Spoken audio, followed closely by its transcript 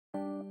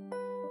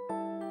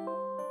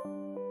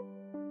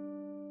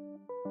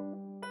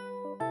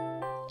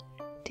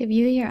To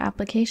view your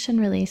application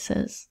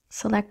releases,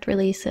 select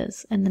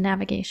Releases in the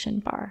navigation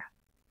bar.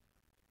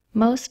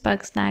 Most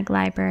Bugsnag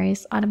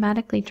libraries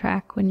automatically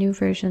track when new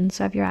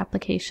versions of your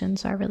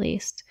applications are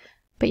released,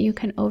 but you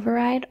can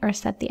override or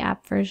set the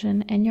app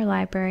version in your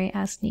library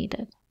as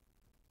needed.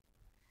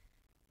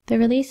 The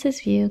Releases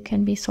view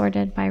can be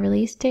sorted by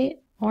release date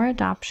or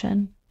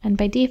adoption, and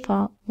by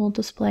default will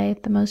display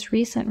the most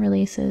recent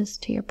releases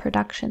to your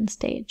production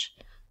stage,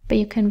 but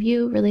you can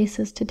view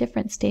releases to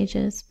different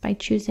stages by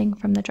choosing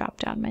from the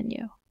drop-down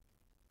menu.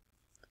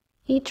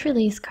 Each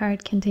release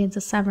card contains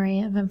a summary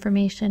of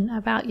information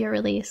about your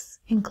release,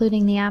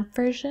 including the app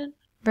version,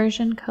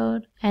 version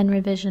code, and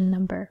revision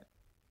number.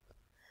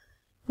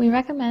 We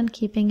recommend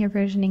keeping your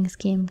versioning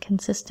scheme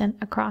consistent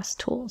across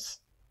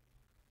tools.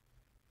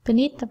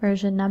 Beneath the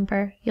version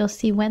number, you'll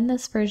see when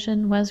this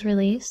version was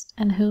released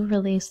and who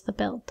released the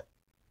build.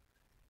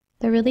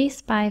 The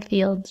Release By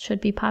field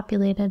should be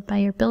populated by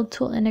your build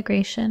tool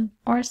integration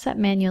or set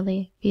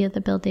manually via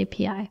the Build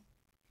API.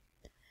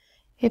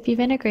 If you've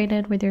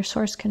integrated with your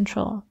source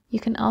control, you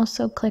can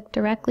also click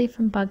directly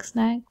from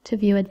Bugsnag to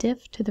view a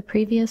diff to the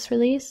previous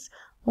release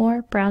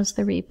or browse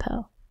the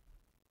repo.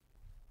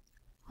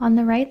 On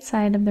the right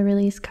side of the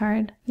release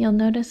card, you'll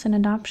notice an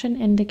adoption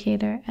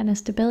indicator and a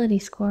stability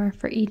score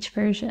for each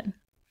version.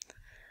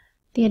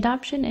 The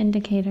adoption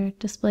indicator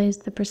displays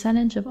the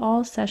percentage of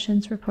all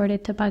sessions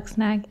reported to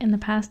Bugsnag in the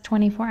past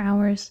 24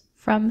 hours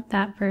from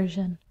that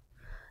version,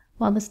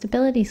 while the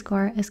stability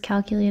score is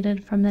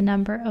calculated from the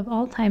number of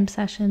all-time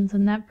sessions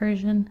in that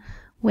version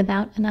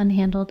without an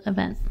unhandled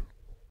event.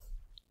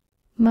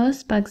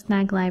 Most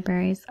Bugsnag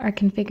libraries are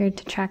configured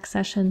to track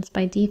sessions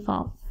by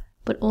default,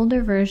 but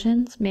older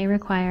versions may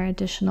require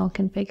additional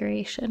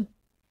configuration.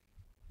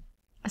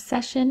 A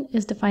session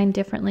is defined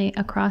differently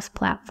across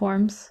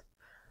platforms.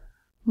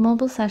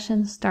 Mobile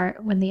sessions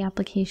start when the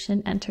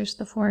application enters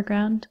the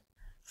foreground,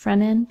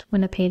 front end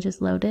when a page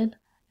is loaded,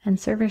 and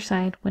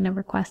server-side when a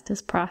request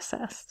is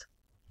processed.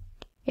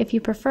 If you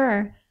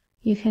prefer,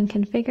 you can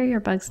configure your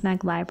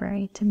Bugsnag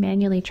library to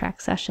manually track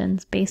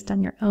sessions based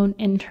on your own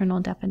internal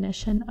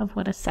definition of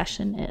what a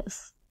session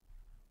is.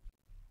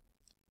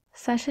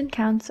 Session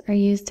counts are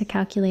used to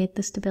calculate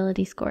the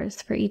stability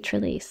scores for each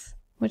release,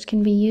 which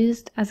can be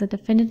used as a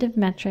definitive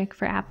metric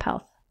for app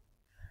health.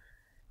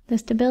 The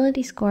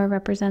stability score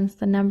represents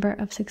the number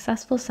of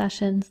successful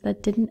sessions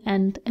that didn't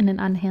end in an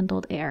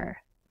unhandled error.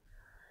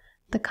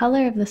 The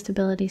color of the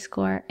stability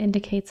score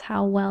indicates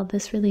how well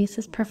this release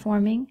is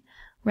performing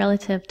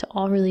relative to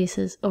all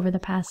releases over the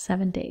past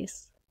 7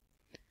 days.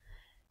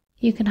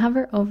 You can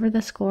hover over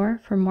the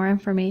score for more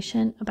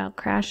information about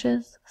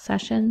crashes,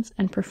 sessions,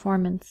 and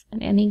performance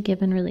in any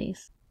given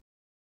release.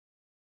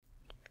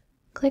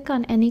 Click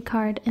on any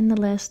card in the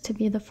list to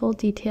view the full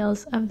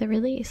details of the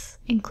release,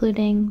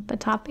 including the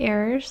top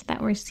errors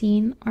that were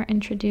seen or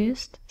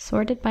introduced,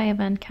 sorted by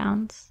event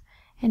counts,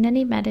 and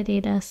any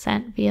metadata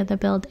sent via the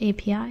Build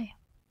API.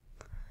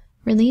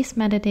 Release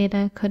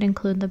metadata could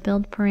include the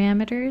build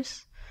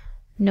parameters,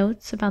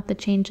 notes about the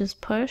changes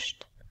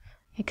pushed,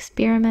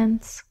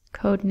 experiments,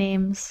 code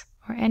names,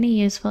 or any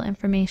useful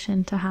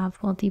information to have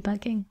while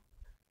debugging.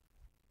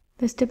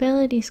 The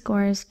stability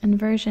scores and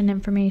version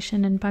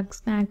information in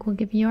Bugsnag will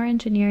give your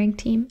engineering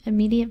team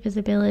immediate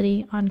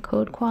visibility on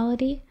code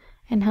quality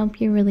and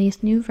help you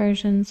release new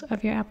versions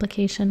of your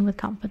application with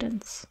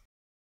confidence.